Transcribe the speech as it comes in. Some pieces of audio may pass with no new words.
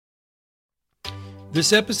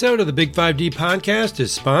This episode of the BIG5D podcast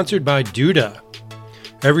is sponsored by Duda.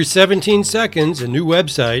 Every 17 seconds, a new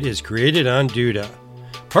website is created on Duda.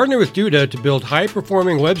 Partner with Duda to build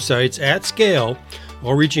high-performing websites at scale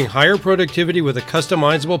while reaching higher productivity with a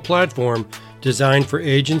customizable platform designed for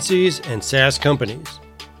agencies and SaaS companies.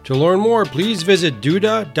 To learn more, please visit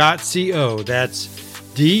duda.co. That's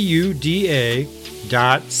duda.co.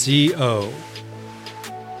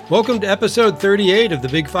 Welcome to episode 38 of the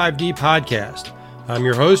BIG5D podcast. I'm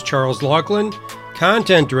your host, Charles Laughlin,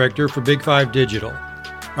 Content Director for Big5 Digital.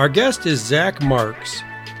 Our guest is Zach Marks.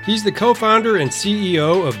 He's the co-founder and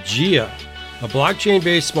CEO of GIA, a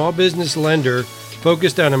blockchain-based small business lender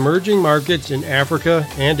focused on emerging markets in Africa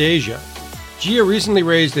and Asia. GIA recently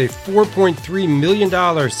raised a $4.3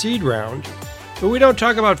 million seed round, but we don't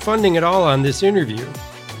talk about funding at all on this interview.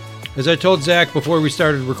 As I told Zach before we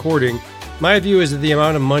started recording, my view is that the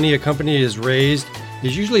amount of money a company has raised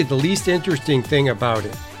is usually the least interesting thing about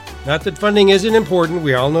it. Not that funding isn't important,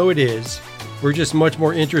 we all know it is. We're just much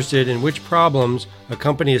more interested in which problems a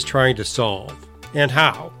company is trying to solve and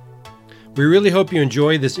how. We really hope you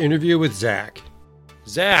enjoy this interview with Zach.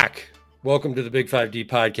 Zach, welcome to the BIG5D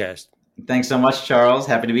podcast. Thanks so much, Charles.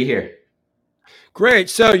 Happy to be here. Great.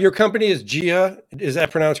 So your company is GIA. Is that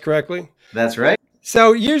pronounced correctly? That's right.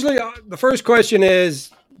 So usually the first question is,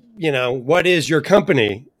 what is your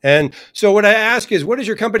company? And so what I ask is, what is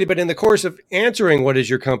your company? But in the course of answering what is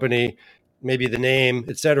your company, maybe the name,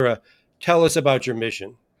 et cetera, tell us about your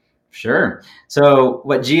mission. Sure. So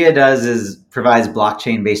what GIA does is provides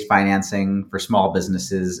blockchain-based financing for small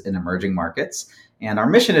businesses in emerging markets. And our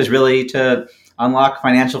mission is really to unlock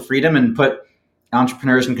financial freedom and put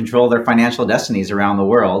entrepreneurs in control of their financial destinies around the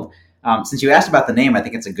world. Since you asked about the name, I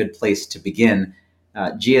think it's a good place to begin.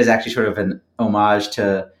 GIA is actually sort of an homage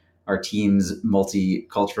to our team's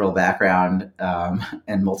multicultural background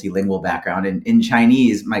and multilingual background. In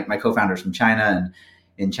Chinese, my co-founder is from China, and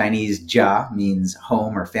in Chinese, Jia means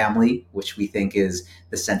home or family, which we think is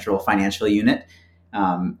the central financial unit.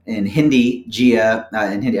 In Hindi, Jia,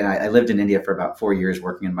 I lived in India for about 4 years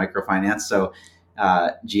working in microfinance. So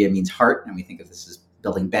Jia means heart, and we think of this as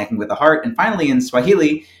building banking with a heart. And finally, in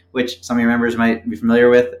Swahili, which some of your members might be familiar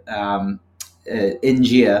with, in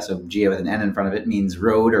GIA, so GIA with an N in front of it, means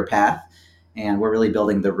road or path. And we're really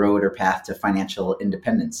building the road or path to financial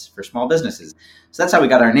independence for small businesses. So that's how we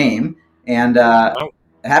got our name. And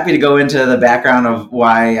happy to go into the background of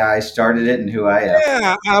why I started it and who I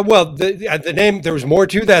am. Yeah, well, the name, there was more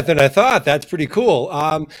to that than I thought. That's pretty cool.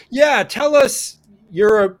 Tell us,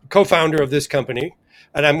 you're a co-founder of this company,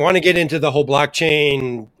 and I want to get into the whole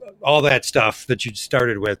blockchain, all that stuff that you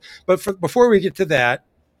started with. But before we get to that,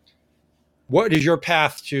 what is your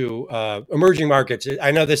path to emerging markets?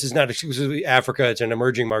 I know this is not exclusively Africa, it's an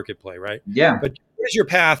emerging market play, right? Yeah. But what is your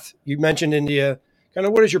path? You mentioned India. Kind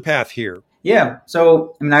of what is your path here? Yeah.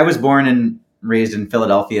 So, I was born and raised in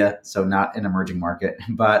Philadelphia, so not an emerging market,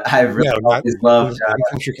 but I've really always loved... I'm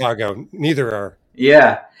from Chicago. Neither are.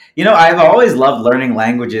 Yeah. I've always loved learning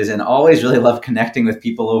languages and always really loved connecting with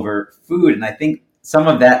people over food. And I think some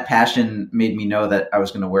of that passion made me know that I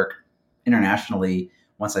was going to work internationally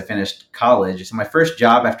once I finished college. So my first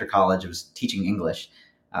job after college was teaching English,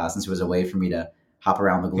 since it was a way for me to hop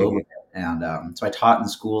around the globe. Mm-hmm. And so I taught in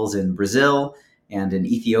schools in Brazil and in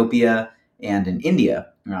Ethiopia and in India,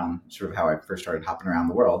 sort of how I first started hopping around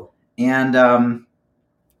the world. And in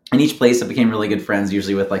each place, I became really good friends,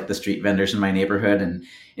 usually with like the street vendors in my neighborhood. And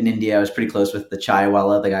in India, I was pretty close with the chai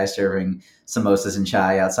wala, the guy serving samosas and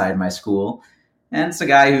chai outside my school. And it's a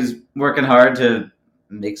guy who's working hard to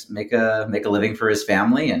make a living for his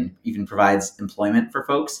family and even provides employment for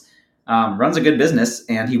folks. Runs a good business,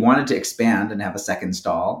 and he wanted to expand and have a second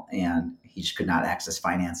stall, and he just could not access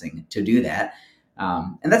financing to do that.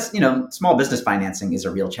 And that's, small business financing is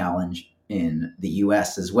a real challenge in the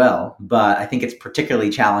US as well, but I think it's particularly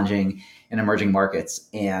challenging in emerging markets,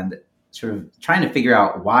 and sort of trying to figure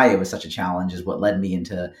out why it was such a challenge is what led me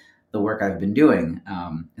into the work I've been doing.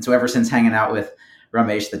 And so ever since hanging out with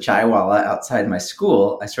Ramesh, the chaiwala, outside my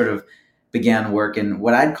school, I sort of began work in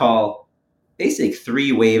what I'd call basically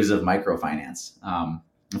 3 waves of microfinance.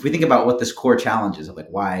 If we think about what this core challenge is of like,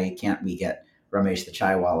 why can't we get Ramesh, the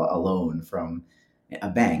chaiwala, a loan from a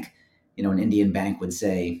bank? An Indian bank would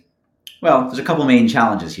say, well, there's a couple main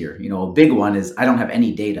challenges here. A big one is I don't have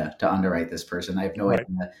any data to underwrite this person. I have no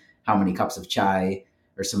idea how many cups of chai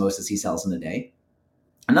or samosas he sells in a day.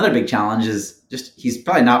 Another big challenge is just he's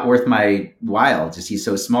probably not worth my while. Just he's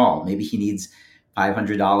so small. Maybe he needs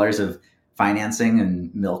 $500 of financing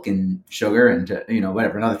and milk and sugar and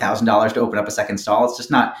whatever, another $1,000 to open up a second stall. It's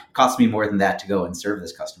just not costs me more than that to go and serve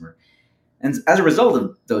this customer. And as a result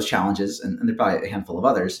of those challenges, and there are probably a handful of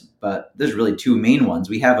others, but there's really two main ones.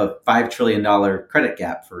 We have a $5 trillion credit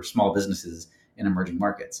gap for small businesses in emerging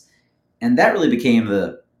markets. And that really became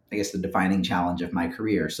the defining challenge of my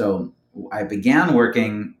career. So I began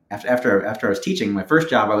working after I was teaching. My first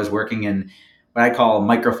job, I was working in what I call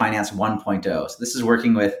microfinance 1.0. So this is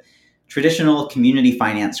working with traditional community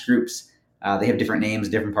finance groups. They have different names,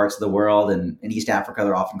 different parts of the world. And in East Africa,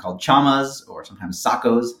 they're often called chamas or sometimes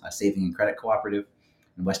SACCOs, a saving and credit cooperative.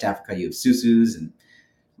 In West Africa, you have susus, and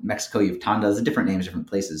in Mexico, you have tandas, different names, different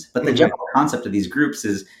places. But the general concept of these groups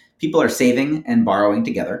is people are saving and borrowing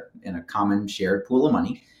together in a common shared pool of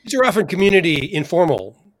money. These are often community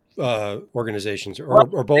informal organizations, or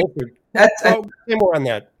both. Say more on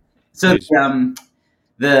that. So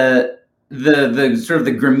the sort of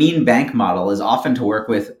the Grameen Bank model is often to work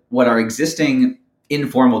with what are existing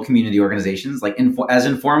informal community organizations, like as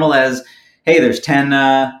informal as, hey, there's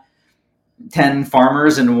 10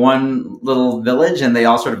 farmers in one little village, and they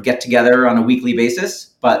all sort of get together on a weekly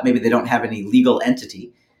basis, but maybe they don't have any legal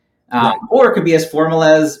entity. Right. Or it could be as formal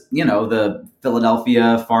as, the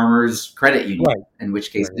Philadelphia Farmers Credit Union, right. In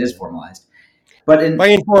which case it is formalized. But by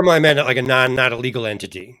informal, I meant like not a legal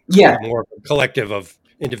entity. Yeah. More of a collective of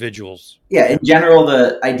individuals. Yeah. In general,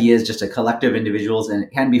 the idea is just a collective of individuals, and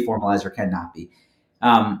it can be formalized or cannot be.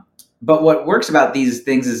 But what works about these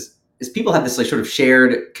things is people have this like sort of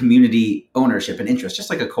shared community ownership and interest, just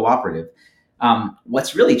like a cooperative.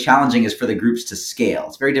 What's really challenging is for the groups to scale.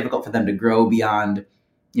 It's very difficult for them to grow beyond,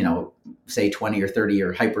 say 20 or 30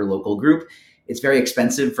 or hyper local group. It's very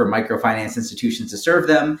expensive for microfinance institutions to serve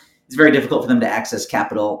them. It's very difficult for them to access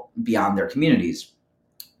capital beyond their communities.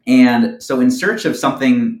 And so in search of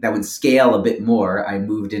something that would scale a bit more, I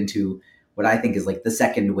moved into what I think is like the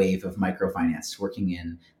second wave of microfinance, working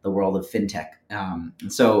in the world of fintech. And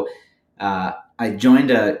so I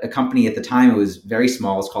joined a company at the time. It was very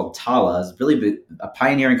small. It's called Tala. It's really a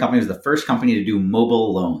pioneering company. It was the first company to do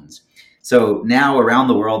mobile loans. So now around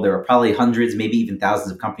the world, there are probably hundreds, maybe even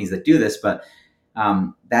thousands of companies that do this. But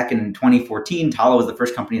back in 2014, Tala was the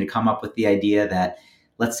first company to come up with the idea that,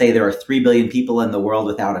 let's say there are 3 billion people in the world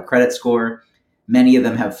without a credit score. Many of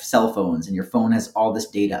them have cell phones, and your phone has all this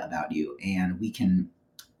data about you. And we can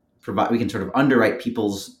sort of underwrite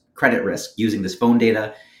people's credit risk using this phone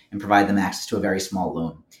data and provide them access to a very small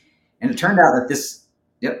loan. And it turned out that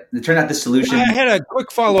this solution. I had a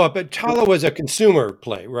quick follow-up. But Tala was a consumer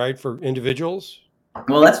play, right, for individuals?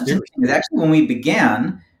 Well, that's what's interesting. Is actually when we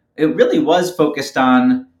began, it really was focused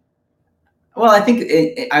on, well, I think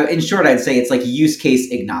in short, I'd say it's like use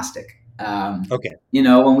case agnostic. Okay.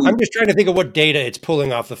 I'm just trying to think of what data it's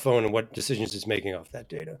pulling off the phone and what decisions it's making off that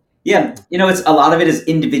data. Yeah. It's a lot of it is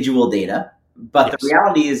individual data, but yes. The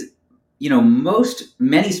reality is,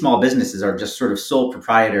 many small businesses are just sort of sole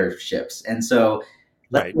proprietorships. And so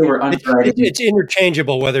let's say we're underwriting. It's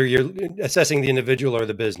interchangeable whether you're assessing the individual or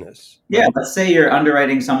the business. Right? Yeah. Let's say you're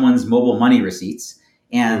underwriting someone's mobile money receipts,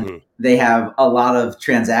 and they have a lot of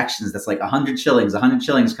transactions that's like 100 shillings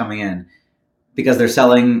coming in because they're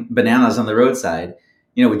selling bananas on the roadside.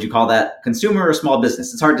 Would you call that consumer or small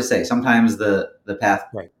business? It's hard to say. Sometimes the path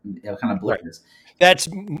kind of blurs. Right. That's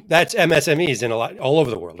MSMEs all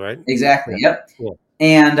over the world, right? Exactly. Yep. Yeah.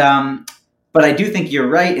 And but I do think you're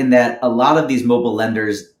right in that a lot of these mobile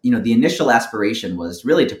lenders, the initial aspiration was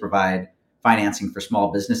really to provide financing for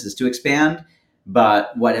small businesses to expand.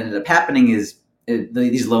 But what ended up happening is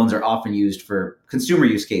these loans are often used for consumer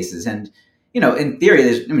use cases. And, in theory,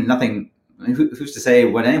 there's nothing. Who's to say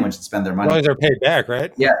what anyone should spend their money? As long as they're paid back,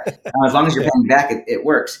 right? Yeah. As long as you're paying back, it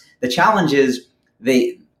works. The challenge is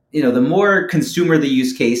the more consumer the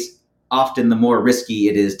use case, often the more risky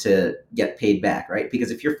it is to get paid back, right?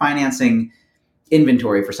 Because if you're financing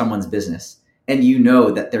inventory for someone's business and you know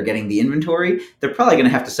that they're getting the inventory, they're probably going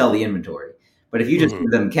to have to sell the inventory. But if you just give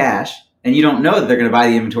them cash and you don't know that they're going to buy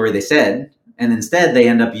the inventory they said, and instead they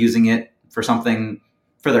end up using it for something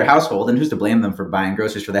for their household, and who's to blame them for buying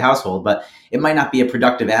groceries for the household, but it might not be a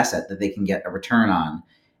productive asset that they can get a return on.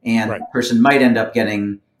 And the person might end up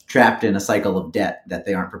getting trapped in a cycle of debt that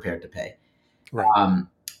they aren't prepared to pay. Right.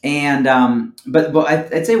 But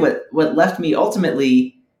I'd say what left me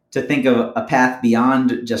ultimately to think of a path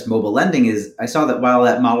beyond just mobile lending is I saw that while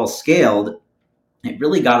that model scaled, it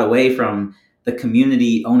really got away from the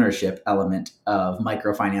community ownership element of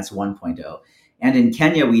microfinance 1.0. And in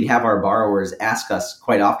Kenya, we'd have our borrowers ask us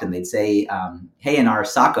quite often. They'd say, hey, in our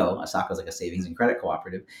SACCO is like a savings and credit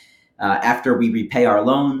cooperative, after we repay our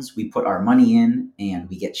loans, we put our money in and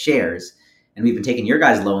we get shares. And we've been taking your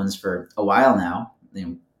guys' loans for a while now,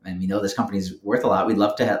 and we know this company's worth a lot. We'd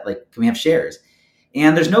love to have, can we have shares?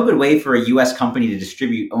 And there's no good way for a US company to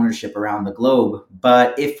distribute ownership around the globe.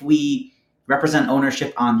 But if we represent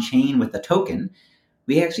ownership on chain with a token,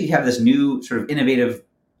 we actually have this new sort of innovative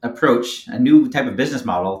approach, a new type of business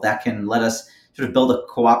model that can let us sort of build a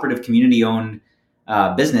cooperative community-owned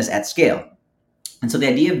business at scale. And so the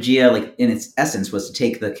idea of GIA, like in its essence, was to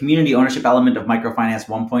take the community ownership element of microfinance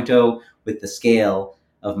 1.0 with the scale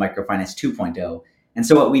of microfinance 2.0. And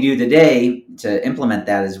so what we do today to implement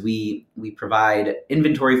that is we provide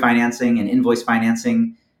inventory financing and invoice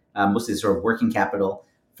financing, mostly sort of working capital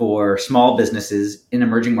for small businesses in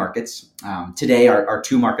emerging markets. Today, our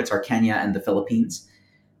two markets are Kenya and the Philippines.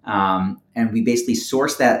 And we basically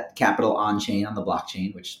source that capital on chain, on the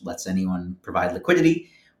blockchain, which lets anyone provide liquidity,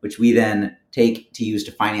 which we then take to use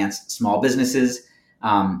to finance small businesses.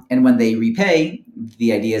 And when they repay,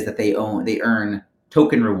 the idea is that they earn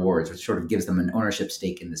token rewards, which sort of gives them an ownership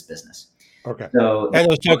stake in this business. Okay. So, and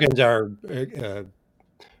those tokens are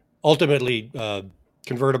ultimately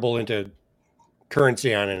convertible into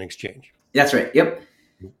currency on an exchange. That's right. Yep.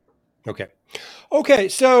 Okay.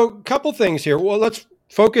 So a couple things here. Well, let's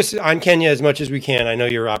focus on Kenya as much as we can. I know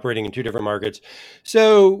you're operating in two different markets.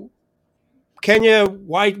 So Kenya,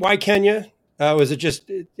 why Kenya? Was it just,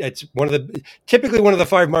 it's typically one of the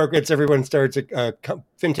five markets everyone starts a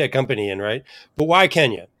fintech company in, right? But why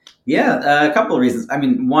Kenya? Yeah, a couple of reasons. I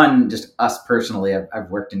mean, one, just us personally,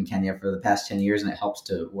 I've worked in Kenya for the past 10 years and it helps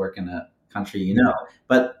to work in a country,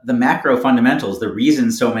 but the macro fundamentals, the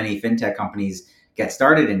reason so many fintech companies get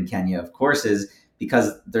started in Kenya, of course, is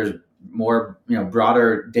because there's more,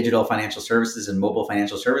 broader digital financial services and mobile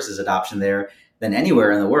financial services adoption there than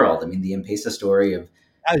anywhere in the world. I mean, the M-Pesa story of...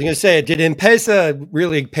 I was going to say, did M-Pesa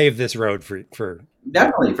really pave this road for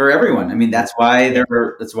Definitely for everyone. I mean, that's why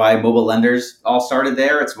mobile lenders all started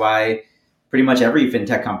there. It's why pretty much every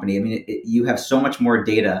fintech company. I mean, you have so much more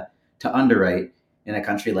data to underwrite in a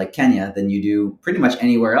country like Kenya than you do pretty much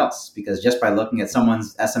anywhere else, because just by looking at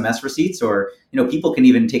someone's SMS receipts, or people can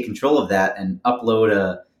even take control of that and upload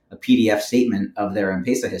a PDF statement of their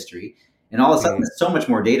M-Pesa history, and all of a sudden, there's so much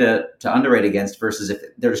more data to underwrite against versus if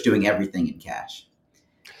they're just doing everything in cash.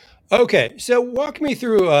 Okay, so walk me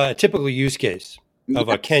through a typical use case of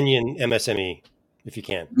a Kenyan MSME, if you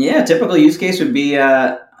can. Yeah, typical use case would be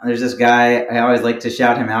there's this guy, I always like to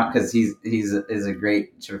shout him out because he's a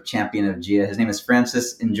great sort of champion of GIA. His name is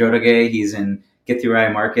Francis Njoroge. He's in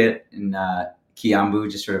Githurai Market in Kiambu,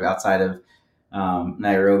 just sort of outside of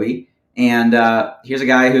Nairobi. And here's a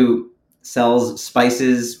guy who sells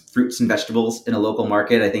spices, fruits, and vegetables in a local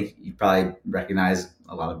market. I think you probably recognize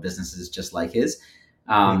a lot of businesses just like his.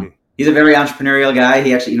 He's a very entrepreneurial guy.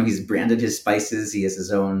 He actually, he's branded his spices. He has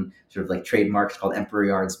his own sort of like trademarks called Emperor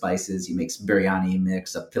Yard Spices. He makes biryani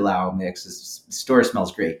mix, a pilau mix. His store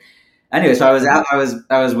smells great. Anyway, so I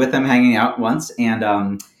was with him hanging out once,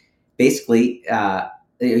 and basically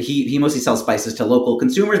he mostly sells spices to local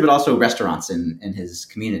consumers, but also restaurants in his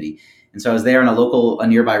community. And so I was there, and a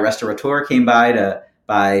nearby restaurateur came by to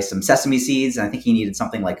buy some sesame seeds, and I think he needed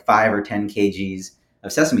something like 5 or 10 kgs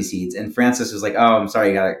of sesame seeds. And Francis was like, "Oh, I'm sorry,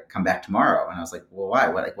 you got to come back tomorrow." And I was like, "Well, why?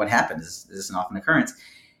 What happened? Is this an often occurrence?"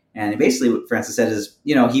 And basically what Francis said is,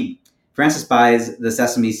 Francis buys the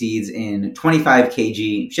sesame seeds in 25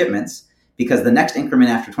 kg shipments because the next increment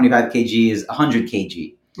after 25 kg is 100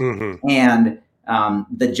 kg. Mm-hmm. And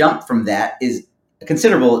the jump from that is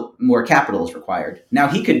considerable more capital is required. Now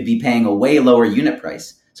he could be paying a way lower unit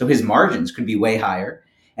price, so his margins could be way higher.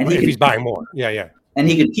 And if he's buying more. Yeah. And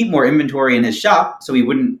he could keep more inventory in his shop so he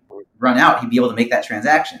wouldn't run out. He'd be able to make that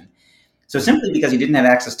transaction. So simply because he didn't have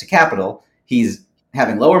access to capital, he's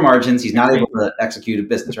having lower margins. He's not able to execute a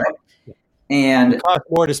business, right? And it costs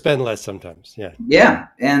more to spend less sometimes. Yeah. Yeah.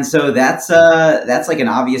 And so that's like an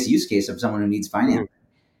obvious use case of someone who needs finance.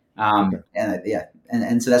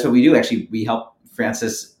 And so that's what we do. Actually, we help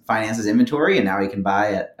Francis finance his inventory, and now he can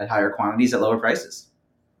buy at higher quantities at lower prices.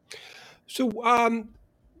 So,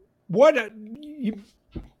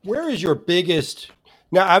 where is your biggest?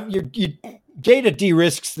 Now, data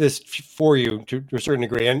de-risks this for you to a certain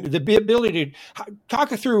degree, and the ability to talk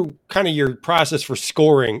through kind of your process for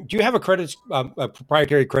scoring. Do you have a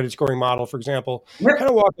proprietary credit scoring model, for example? Yep. Kind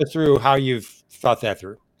of walk us through how you've thought that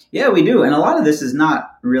through. Yeah, we do. And a lot of this is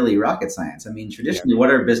not really rocket science. I mean, traditionally, what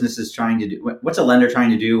are businesses trying to do? What's a lender trying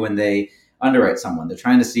to do when they underwrite someone? They're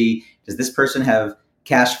trying to see, does this person have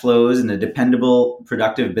cash flows and a dependable,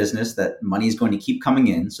 productive business that money is going to keep coming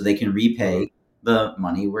in so they can repay the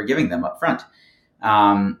money we're giving them up front.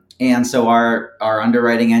 And so our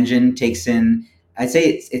underwriting engine takes in, I'd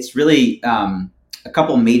say it's really a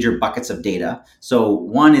couple major buckets of data. So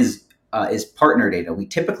one is is partner data. We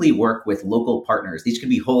typically work with local partners. These could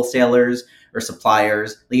be wholesalers or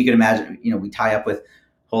suppliers. Like you can imagine, we tie up with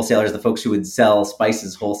wholesalers, the folks who would sell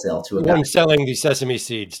spices wholesale to a guy. One selling the sesame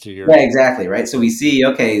seeds to your... Yeah, exactly, right? So we see,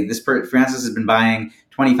 okay, Francis has been buying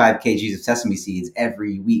 25 kgs of sesame seeds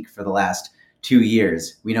every week for the last 2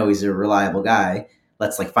 years. We know he's a reliable guy.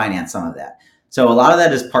 Let's finance some of that. So a lot of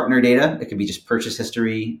that is partner data. It could be just purchase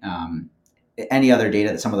history, any other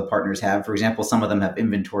data that some of the partners have. For example, some of them have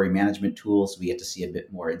inventory management tools. So we get to see a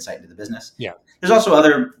bit more insight into the business. Yeah. There's also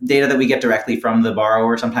other data that we get directly from the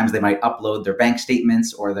borrower. Sometimes they might upload their bank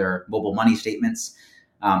statements or their mobile money statements.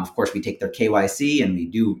 Of course, we take their KYC and we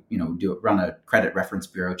run a credit reference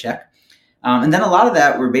bureau check. And then a lot of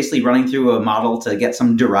that, we're basically running through a model to get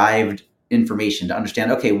some derived information to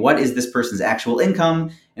understand, okay, what is this person's actual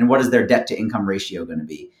income and what is their debt to income ratio going to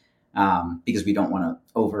be? Because we don't want to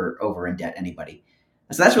over indebt anybody.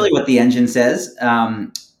 So that's really what the engine says.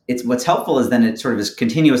 It's what's helpful is then it sort of is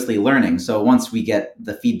continuously learning. So once we get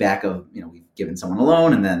the feedback of, we've given someone a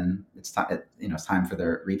loan and then it's time for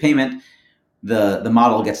their repayment, the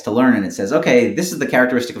model gets to learn and it says, okay, this is the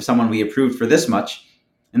characteristic of someone we approved for this much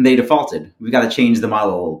and they defaulted. We've got to change the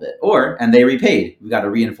model a little bit. And they repaid. We've got to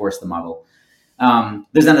reinforce the model.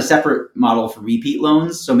 There's then a separate model for repeat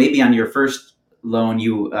loans. So maybe on your first loan,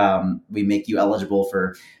 we make you eligible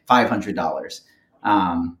for $500.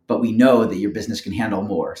 But we know that your business can handle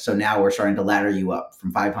more. So now we're starting to ladder you up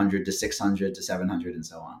from 500 to 600 to 700 and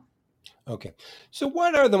so on. Okay. So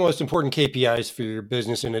what are the most important KPIs for your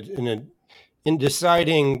business in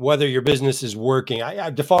deciding whether your business is working?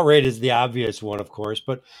 Default rate is the obvious one, of course,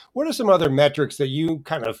 but what are some other metrics that you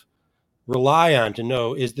kind of rely on to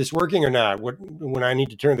know, is this working or not? When I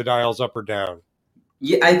need to turn the dials up or down?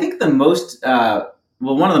 Yeah, I think the most,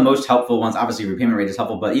 one of the most helpful ones, obviously repayment rate is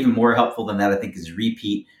helpful, but even more helpful than that, I think, is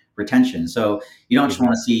repeat retention. So you don't just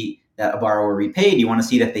want to see that a borrower repaid, you want to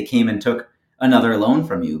see that they came and took another loan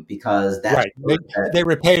from you, because that's right. They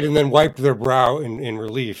repaid and then wiped their brow in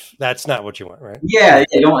relief. That's not what you want, right? Yeah,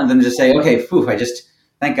 you don't want them to say, okay,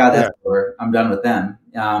 thank God that's over. I'm done with them.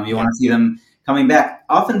 You want to see them coming back.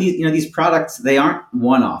 Often these products, they aren't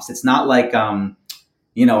one-offs. It's not like,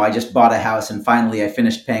 I just bought a house and finally I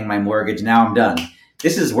finished paying my mortgage. Now I'm done.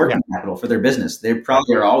 This is working capital for their business. They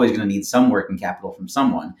probably are always going to need some working capital from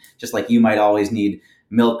someone, just like you might always need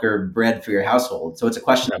milk or bread for your household. So it's a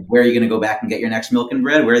question of where are you going to go back and get your next milk and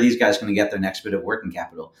bread? Where are these guys going to get their next bit of working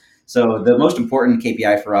capital? So the most important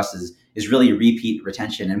KPI for us is really repeat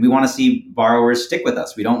retention. And we want to see borrowers stick with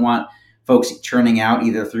us. We don't want folks churning out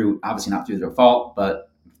either through, obviously not through their fault,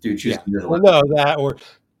 but through choosing to Well, no,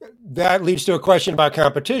 that leads to a question about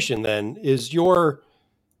competition then. Is your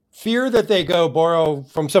fear that they go borrow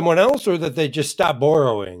from someone else or that they just stop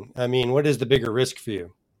borrowing? I mean, what is the bigger risk for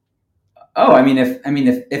you? Oh,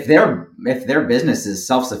 if their business is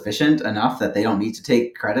self-sufficient enough that they don't need to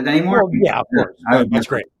take credit anymore. Well, yeah, of course. That's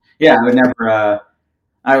great. Yeah,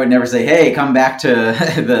 I would never say, hey, come back to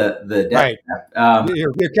the debt. Right.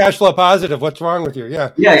 You're cash flow positive. What's wrong with you?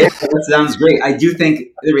 Yeah. Yeah, that sounds great. I do think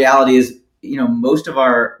the reality is, most of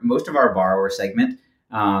our borrower segment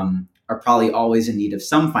are probably always in need of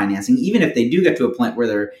some financing, even if they do get to a point where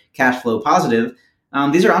they're cash flow positive.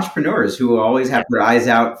 These are entrepreneurs who always have their eyes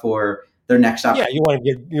out for their next opportunity.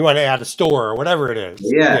 Yeah, you want to add a store or whatever it is.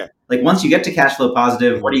 Yeah. Like once you get to cash flow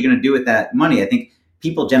positive, what are you going to do with that money? I think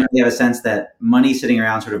people generally have a sense that money sitting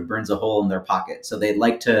around sort of burns a hole in their pocket. So they'd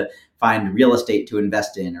like to find real estate to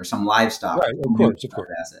invest in or some livestock. Right, of course.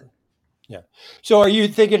 Asset. Yeah. So are you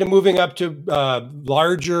thinking of moving up to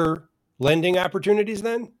larger lending opportunities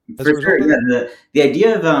then? For sure. Yeah. The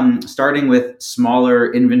idea of starting with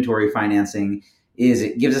smaller inventory financing is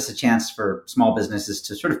it gives us a chance for small businesses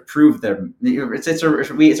to sort of prove it's a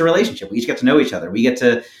relationship. We each get to know each other. We get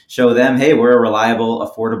to show them, hey, we're a reliable,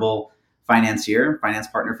 affordable finance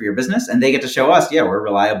partner for your business. And they get to show us, yeah, we're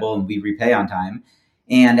reliable and we repay on time.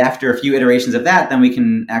 And after a few iterations of that, then we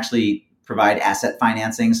can actually provide asset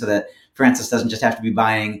financing so that Francis doesn't just have to be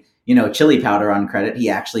buying, chili powder on credit. He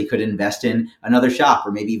actually could invest in another shop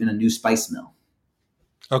or maybe even a new spice mill.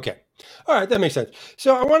 Okay. All right. That makes sense.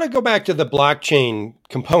 So I want to go back to the blockchain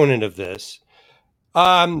component of this.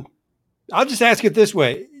 I'll just ask it this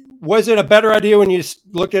way. Was it a better idea when you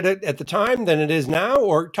looked at it at the time than it is now?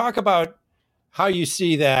 Or talk about how you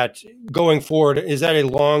see that going forward. Is that a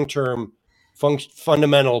long-term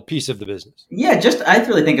fundamental piece of the business? Yeah, I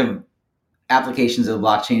really think of applications of the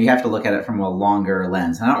blockchain. You have to look at it from a longer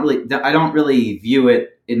lens. I don't really view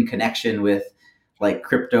it in connection with like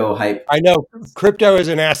crypto hype. I know crypto is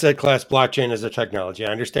an asset class, blockchain is a technology.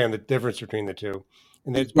 I understand the difference between the two.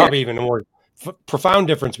 And there's probably even a more profound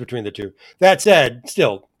difference between the two. That said,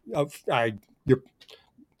 still, you're,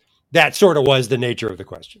 that sort of was the nature of the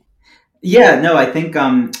question. Yeah, no, I think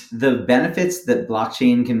the benefits that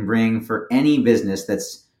blockchain can bring for any business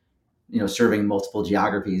that's serving multiple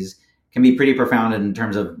geographies can be pretty profound in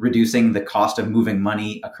terms of reducing the cost of moving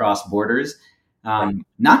money across borders.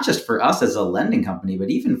 Not just for us as a lending company, but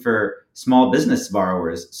even for small business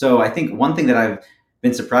borrowers. So I think one thing that I've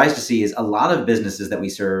been surprised to see is a lot of businesses that we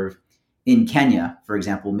serve in Kenya, for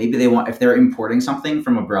example, maybe if they're importing something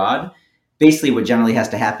from abroad, basically what generally has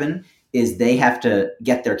to happen is they have to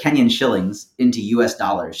get their Kenyan shillings into US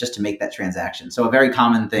dollars just to make that transaction. So a very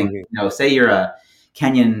common thing, say you're a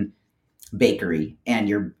Kenyan bakery and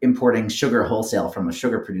you're importing sugar wholesale from a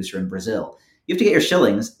sugar producer in Brazil. You have to get your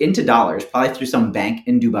shillings into dollars, probably through some bank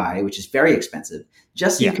in Dubai, which is very expensive,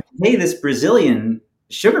 just so you can pay this Brazilian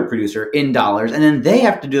sugar producer in dollars. And then they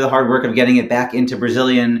have to do the hard work of getting it back into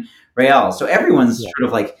Brazilian reals. So everyone's sort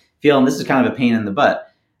of like feeling this is kind of a pain in the butt.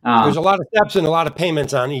 There's a lot of steps and a lot of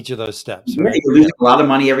payments on each of those steps. Right? You're losing a lot of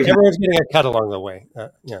money every time. Everyone's getting a cut along the way.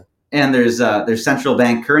 And there's central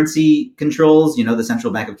bank currency controls. The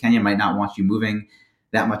Central Bank of Kenya might not want you moving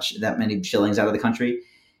that many shillings out of the country.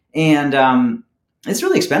 And it's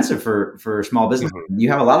really expensive for small business. Mm-hmm. You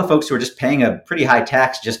have a lot of folks who are just paying a pretty high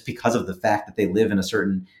tax just because of the fact that they live in a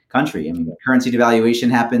certain country. I mean, currency devaluation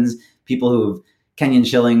happens. People who have Kenyan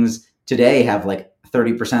shillings today have like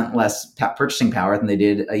 30% less purchasing power than they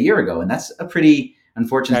did a year ago. And that's a pretty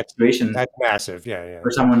unfortunate situation. That's massive.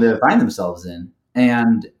 For someone to find themselves in.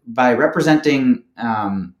 And by representing,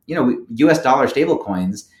 US dollar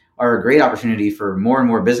stablecoins are a great opportunity for more and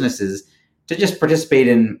more businesses to just participate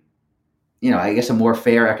in, a more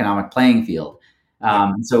fair economic playing field.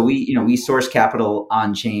 So we source capital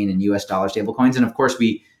on chain in US dollar stablecoins. And of course,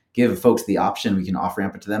 we give folks the option. We can off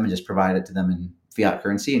ramp it to them and just provide it to them in fiat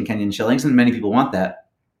currency and Kenyan shillings. And many people want that.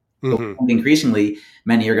 Mm-hmm. But increasingly,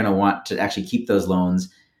 many are going to want to actually keep those loans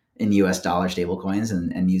in US dollar stablecoins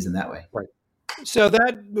and use them that way. Right. So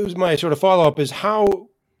that was my sort of follow-up is how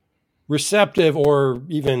receptive or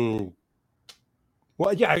even,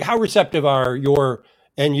 how receptive are your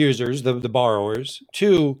end users, the borrowers,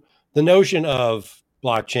 to the notion of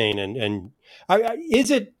blockchain? And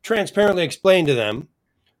is it transparently explained to them,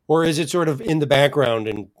 or is it sort of in the background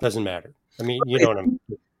and doesn't matter? I mean, you know what I'm...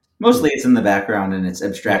 Mostly it's in the background and it's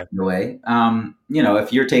abstracted away.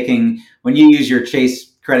 If when you use your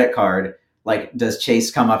Chase credit card, like, does Chase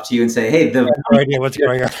come up to you and say, "Hey, I have no idea what's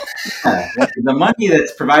going on. The money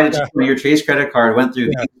that's provided to you on your Chase credit card went through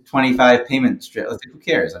the 25 payment strip. Who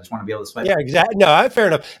cares? I just want to be able to swipe." Yeah, exactly. No, fair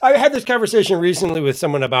enough. I had this conversation recently with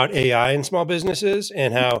someone about AI in small businesses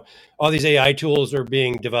and how all these AI tools are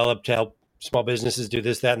being developed to help small businesses do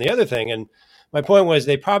this, that, and the other thing. And my point was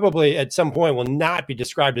they probably at some point will not be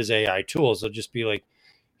described as AI tools. They'll just be like,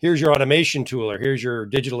 here's your automation tool or here's your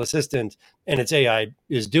digital assistant, and it's AI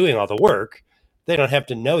is doing all the work. They don't have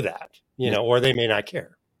to know that, or they may not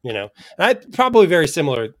care, And probably very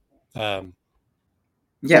similar. No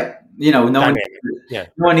one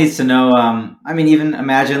needs to know. Even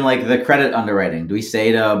imagine like the credit underwriting. Do we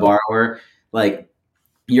say to a borrower, like,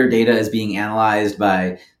 your data is being analyzed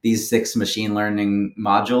by these 6 machine learning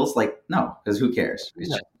modules? Like, no, because who cares?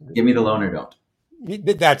 Give me the loan or don't.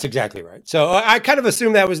 That's exactly right. So I kind of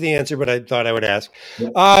assumed that was the answer, but I thought I would ask.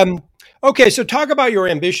 Yeah. Okay, so talk about your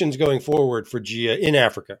ambitions going forward for GIA in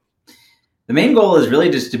Africa. The main goal is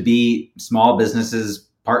really just to be small businesses'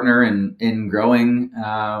 partner in growing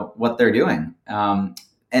what they're doing.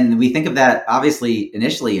 And we think of that obviously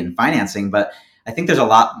initially in financing, but I think there are a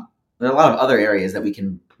lot of other areas that we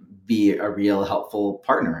can be a real helpful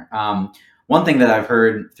partner. One thing that I've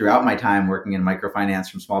heard throughout my time working in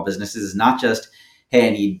microfinance from small businesses is not just, hey,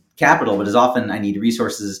 I need capital, but as often I need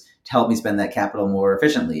resources to help me spend that capital more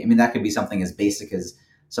efficiently. I mean, that could be something as basic as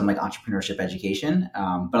some like entrepreneurship education.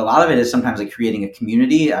 But a lot of it is sometimes like creating a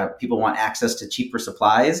community. People want access to cheaper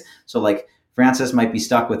supplies. So like Francis might be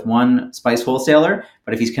stuck with one spice wholesaler,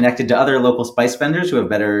 but if he's connected to other local spice vendors who have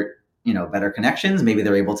better connections, maybe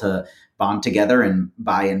they're able to bond together and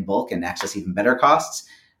buy in bulk and access even better costs.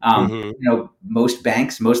 Most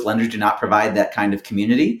banks, most lenders do not provide that kind of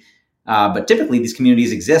community. But typically these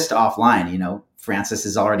communities exist offline. Francis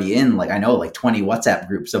is already in 20 WhatsApp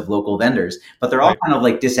groups of local vendors, but they're all kind of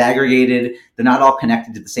like disaggregated. They're not all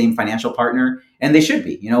connected to the same financial partner, and they should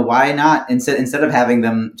be. Why not instead of having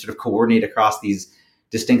them sort of coordinate across these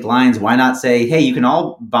distinct lines, why not say, hey, you can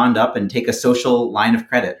all bond up and take a social line of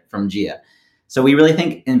credit from GIA? So we really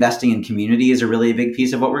think investing in community is a really big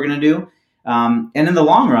piece of what we're going to do. And in the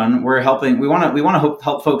long run, we want to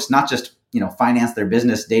help folks not just finance their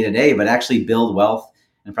business day to day, but actually build wealth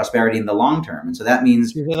and prosperity in the long term. And so that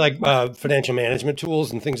means Like financial management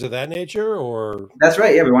tools and things of that nature, or that's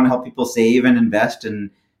right. Yeah, we want to help people save and invest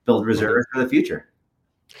and build reserves for the future.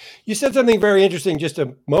 You said something very interesting just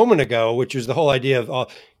a moment ago, which is the whole idea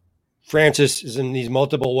of Francis is in these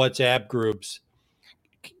multiple WhatsApp groups.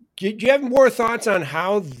 Do you have more thoughts on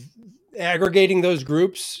how aggregating those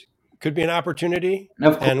groups could be an opportunity? And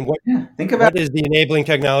of course, And think about what is the enabling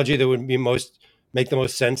technology that would make the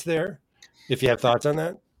most sense there? If you have thoughts on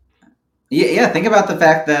that. think about the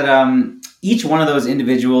fact that each one of those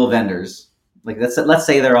individual vendors, like let's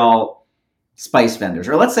say they're all spice vendors,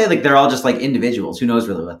 or let's say like they're all just like individuals. Who knows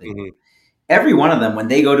really what they do? Every one of them, when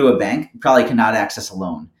they go to a bank, probably cannot access a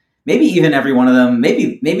loan. Maybe even every one of them,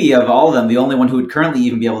 maybe of all of them, the only one who would currently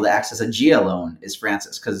even be able to access a GIA loan is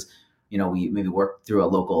Francis, because we maybe worked through a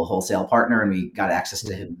local wholesale partner and we got access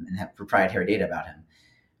to him and have proprietary data about him.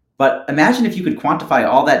 But imagine if you could quantify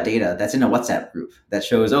all that data that's in a WhatsApp group that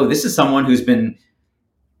shows, oh, this is someone who's been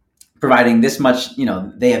providing this much,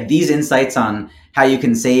 they have these insights on how you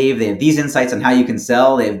can save, they have these insights on how you can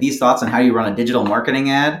sell, they have these thoughts on how you run a digital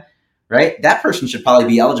marketing ad, right? That person should probably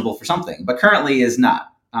be eligible for something, but currently is not.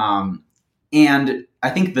 And I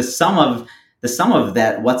think the sum of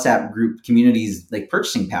that WhatsApp group community's like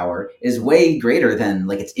purchasing power is way greater than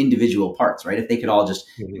like its individual parts, right? If they could all just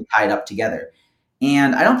be tied up together.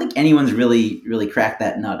 And I don't think anyone's really cracked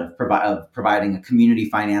that nut of providing a community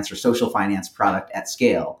finance or social finance product at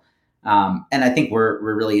scale. And I think we're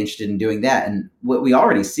really interested in doing that. And what we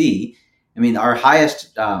already see, I mean, our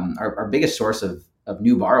highest, our biggest source of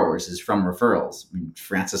new borrowers is from referrals. I mean,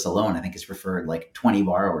 Francis alone, I think, has referred like 20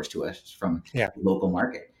 borrowers to us from the local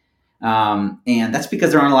market. And that's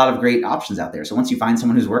because there aren't a lot of great options out there. So once you find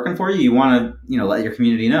someone who's working for you, you want to, let your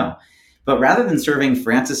community know. But rather than serving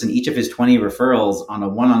Francis and each of his 20 referrals on a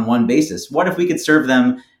one-on-one basis, what if we could serve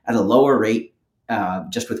them at a lower rate,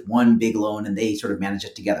 just with one big loan, and they sort of manage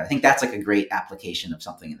it together? I think that's like a great application of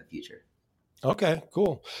something in the future. Okay,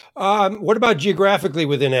 cool. What about geographically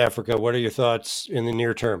within Africa? What are your thoughts in the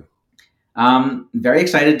near term? Very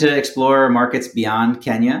excited to explore markets beyond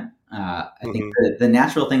Kenya. I think the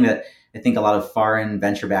natural thing that I think a lot of foreign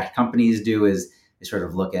venture-backed companies do is they sort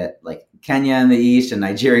of look at like Kenya in the east and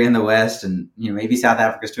Nigeria in the west, and maybe South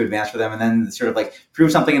Africa's too advanced for them, and then sort of like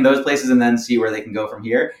prove something in those places and then see where they can go from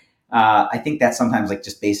here. I think that's sometimes like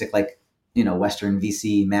just basic Western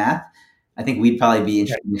VC math. I think we'd probably be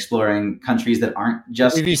interested in exploring countries that aren't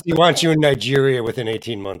just VC wants you in Nigeria within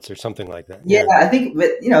 18 months or something like that. Yeah, I think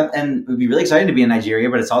that, and it would be really exciting to be in Nigeria,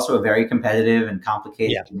 but it's also a very competitive and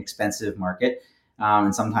complicated and expensive market.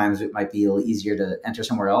 And sometimes it might be a little easier to enter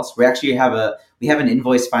somewhere else. We actually have an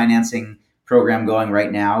invoice financing program going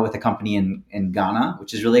right now with a company in Ghana,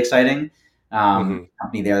 which is really exciting.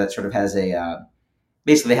 Company there that sort of has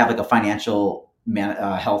basically they have like a financial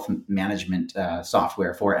health management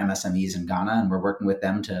software for MSMEs in Ghana, and we're working with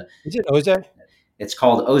them to. Is it Oze? It's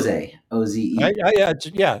called Oze. OZE.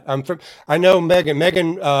 I know Megan.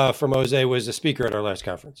 Megan from Oze was a speaker at our last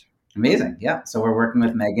conference. Amazing. Yeah. So we're working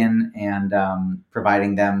with Megan and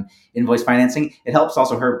providing them invoice financing. It helps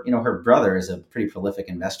also her, her brother is a pretty prolific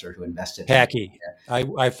investor who invested. Hacky.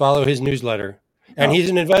 I follow his newsletter, and he's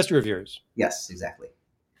an investor of yours. Yes, exactly.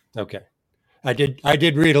 Okay. I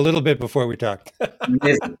did read a little bit before we talked.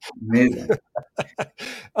 Amazing.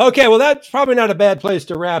 Okay. Well, that's probably not a bad place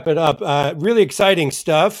to wrap it up. Really exciting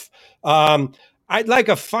stuff. I'd like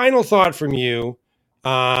a final thought from you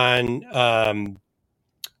on,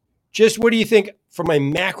 just what do you think from a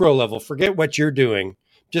macro level? Forget what you're doing.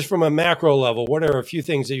 Just from a macro level, what are a few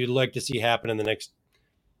things that you'd like to see happen in the next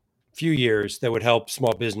few years that would help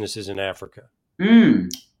small businesses in Africa?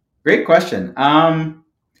 Great question.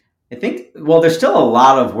 I think, there's still a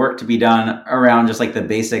lot of work to be done around just like the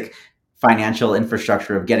basic financial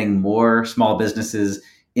infrastructure of getting more small businesses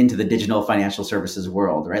into the digital financial services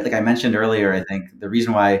world, right? Like I mentioned earlier, I think the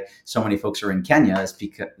reason why so many folks are in Kenya is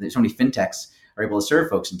because there's so many fintechs are able to serve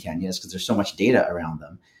folks in Kenya is because there's so much data around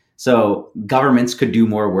them. So governments could do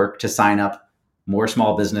more work to sign up more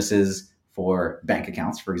small businesses for bank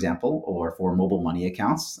accounts, for example, or for mobile money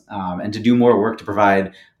accounts, and to do more work to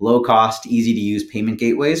provide low cost, easy to use payment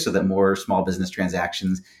gateways so that more small business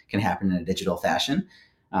transactions can happen in a digital fashion.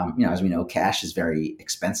 As we know, cash is very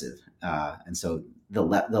expensive. And so the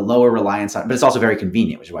lower reliance on, but it's also very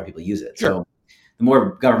convenient, which is why people use it. Sure. So the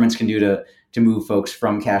more governments can do to move folks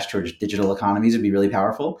from cash towards digital economies would be really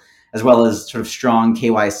powerful, as well as sort of strong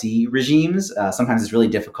KYC regimes. Sometimes it's really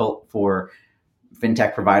difficult for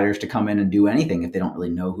fintech providers to come in and do anything if they don't really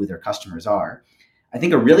know who their customers are. I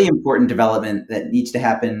think a really important development that needs to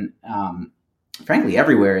happen, frankly,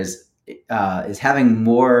 everywhere is is having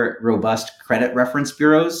more robust credit reference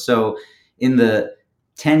bureaus. So in the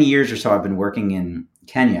 10 years or so I've been working in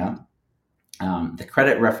Kenya, the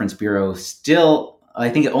Credit Reference Bureau still, I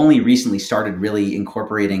think it only recently started really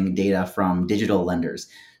incorporating data from digital lenders.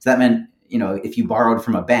 So that meant, if you borrowed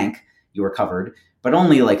from a bank, you were covered, but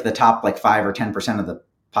only like the top 5 or 10% of the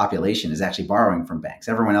population is actually borrowing from banks.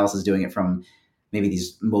 Everyone else is doing it from maybe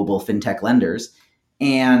these mobile fintech lenders.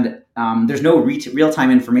 And there's no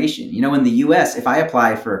real-time information. In the US, if I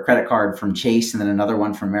apply for a credit card from Chase and then another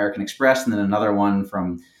one from American Express and then another one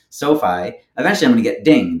from SoFi, eventually I'm going to get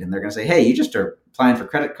dinged and they're going to say, hey, you just are applying for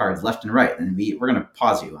credit cards left and right. And we're going to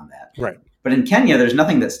pause you on that. Right. But in Kenya, there's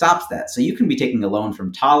nothing that stops that. So you can be taking a loan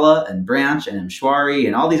from Tala and Branch and Mshwari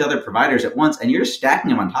and all these other providers at once, and you're just stacking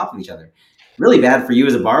them on top of each other. Really bad for you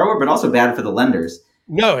as a borrower, but also bad for the lenders.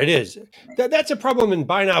 No, it is. That's a problem in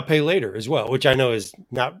buy now, pay later as well, which I know is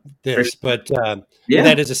not this, but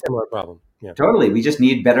that is a similar problem. Yeah. Totally. We just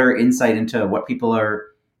need better insight into how people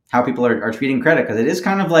are treating credit, because it is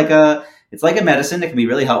kind of it's like a medicine. It can be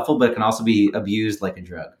really helpful, but it can also be abused like a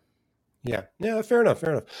drug. Yeah. Fair enough.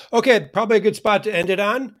 Okay. Probably a good spot to end it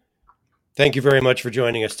on. Thank you very much for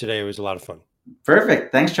joining us today. It was a lot of fun.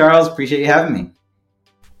 Perfect. Thanks, Charles. Appreciate you having me.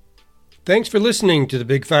 Thanks for listening to the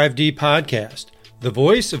BIG5D podcast, the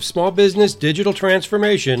voice of small business digital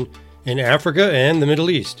transformation in Africa and the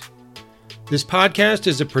Middle East. This podcast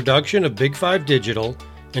is a production of Big5 Digital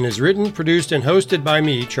and is written, produced, and hosted by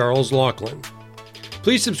me, Charles Laughlin.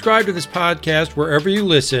 Please subscribe to this podcast wherever you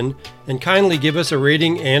listen and kindly give us a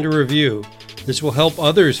rating and a review. This will help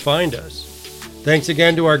others find us. Thanks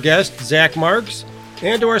again to our guest, Zach Marks,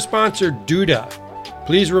 and to our sponsor, Duda.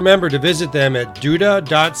 Please remember to visit them at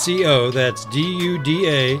duda.co. That's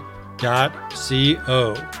DUDA.co.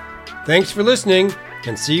 Thanks for listening,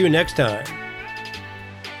 and see you next time.